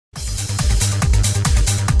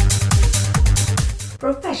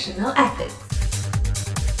Professional ethics.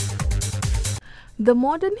 The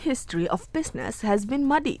modern history of business has been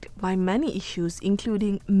muddied by many issues,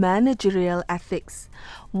 including managerial ethics.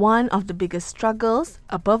 One of the biggest struggles,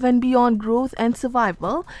 above and beyond growth and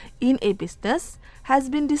survival in a business, has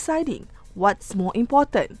been deciding what's more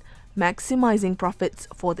important, maximizing profits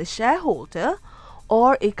for the shareholder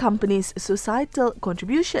or a company's societal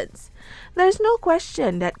contributions. There is no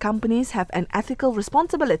question that companies have an ethical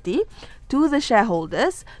responsibility to the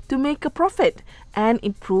shareholders to make a profit and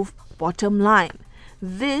improve bottom line.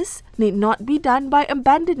 This need not be done by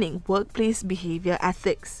abandoning workplace behavior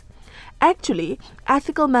ethics. Actually,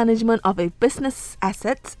 ethical management of a business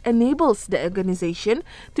assets enables the organization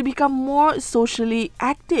to become more socially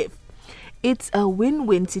active. It's a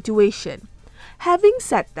win-win situation. Having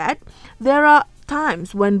said that, there are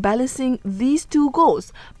times when balancing these two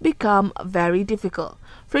goals become very difficult.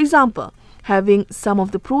 For example, having some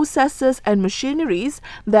of the processes and machineries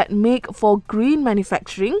that make for green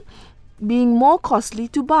manufacturing being more costly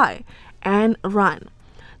to buy and run.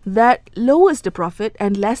 That lowers the profit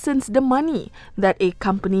and lessens the money that a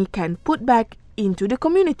company can put back into the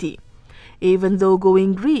community. Even though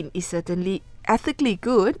going green is certainly ethically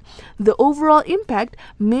good, the overall impact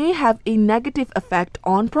may have a negative effect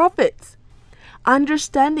on profits.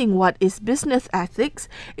 Understanding what is business ethics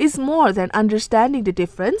is more than understanding the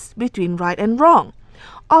difference between right and wrong.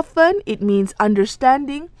 Often it means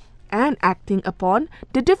understanding and acting upon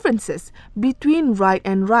the differences between right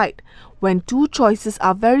and right when two choices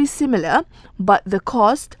are very similar, but the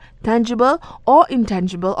cost, tangible or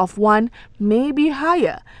intangible, of one may be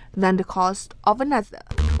higher than the cost of another.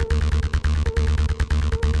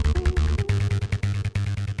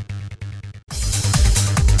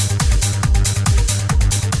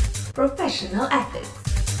 Professional ethics.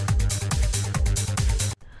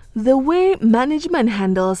 The way management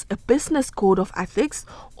handles a business code of ethics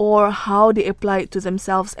or how they apply it to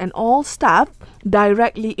themselves and all staff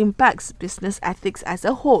directly impacts business ethics as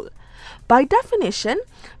a whole. By definition,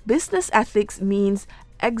 business ethics means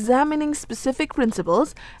examining specific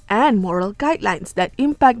principles and moral guidelines that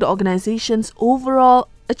impact the organization's overall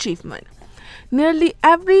achievement. Nearly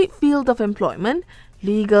every field of employment,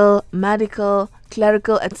 legal, medical,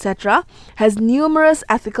 clerical, etc., has numerous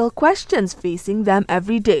ethical questions facing them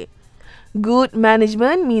every day. Good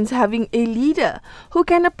management means having a leader who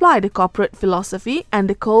can apply the corporate philosophy and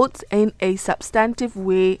the codes in a substantive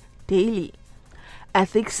way daily.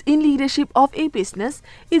 Ethics in leadership of a business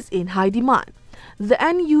is in high demand. The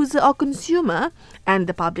end user or consumer and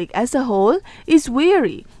the public as a whole is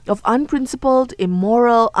wary of unprincipled,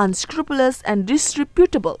 immoral, unscrupulous, and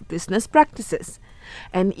disreputable business practices.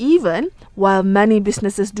 And even while many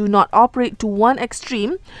businesses do not operate to one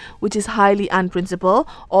extreme, which is highly unprincipled,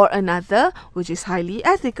 or another, which is highly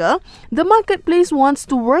ethical, the marketplace wants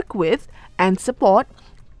to work with and support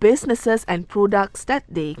businesses and products that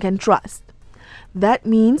they can trust. That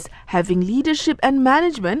means having leadership and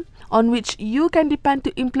management on which you can depend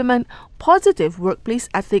to implement positive workplace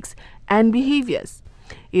ethics and behaviors.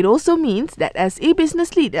 It also means that as a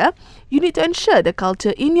business leader, you need to ensure the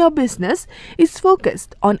culture in your business is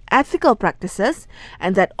focused on ethical practices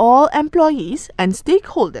and that all employees and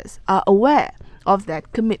stakeholders are aware of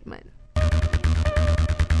that commitment.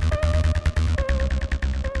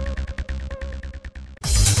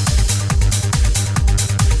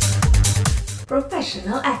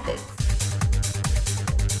 Professional ethics.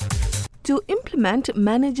 To implement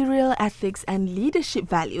managerial ethics and leadership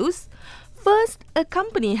values, first, a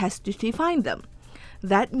company has to define them.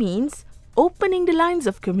 That means opening the lines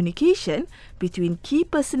of communication between key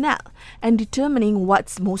personnel and determining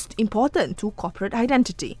what's most important to corporate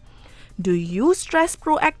identity. Do you stress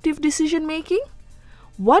proactive decision making?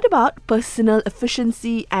 What about personal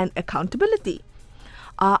efficiency and accountability?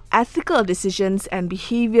 Are ethical decisions and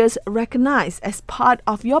behaviors recognized as part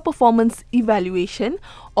of your performance evaluation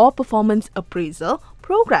or performance appraisal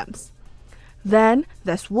programs? Then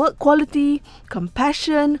there's work quality,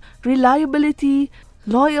 compassion, reliability,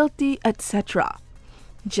 loyalty, etc.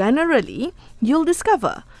 Generally, you'll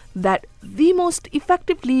discover that the most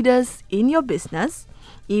effective leaders in your business,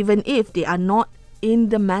 even if they are not in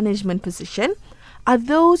the management position, are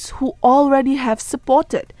those who already have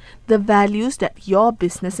supported the values that your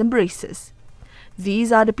business embraces.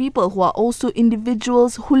 These are the people who are also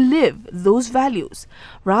individuals who live those values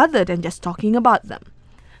rather than just talking about them.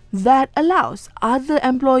 That allows other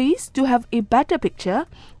employees to have a better picture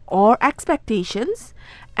or expectations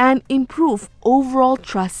and improve overall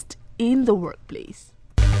trust in the workplace.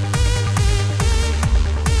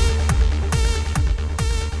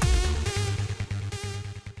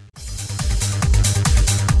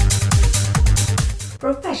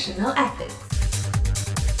 Professional ethics.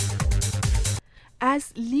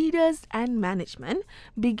 As leaders and management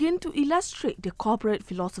begin to illustrate their corporate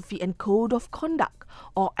philosophy and code of conduct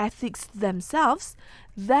or ethics themselves,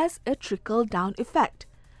 there's a trickle-down effect.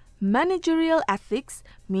 Managerial ethics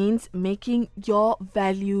means making your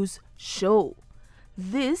values show.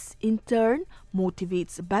 This, in turn,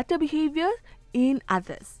 motivates better behavior in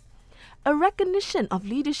others. A recognition of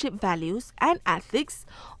leadership values and ethics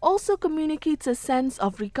also communicates a sense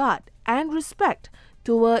of regard and respect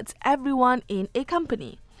towards everyone in a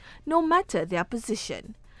company, no matter their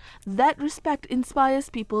position. That respect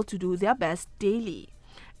inspires people to do their best daily.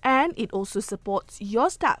 And it also supports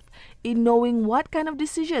your staff in knowing what kind of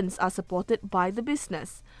decisions are supported by the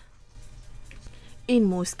business. In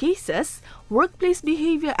most cases, workplace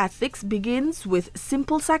behavior ethics begins with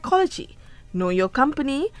simple psychology. Know your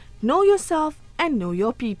company, know yourself, and know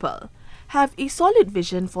your people. Have a solid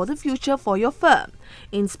vision for the future for your firm.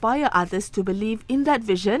 Inspire others to believe in that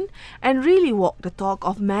vision and really walk the talk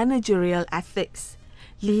of managerial ethics.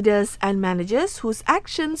 Leaders and managers whose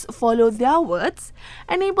actions follow their words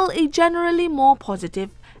enable a generally more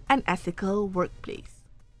positive and ethical workplace.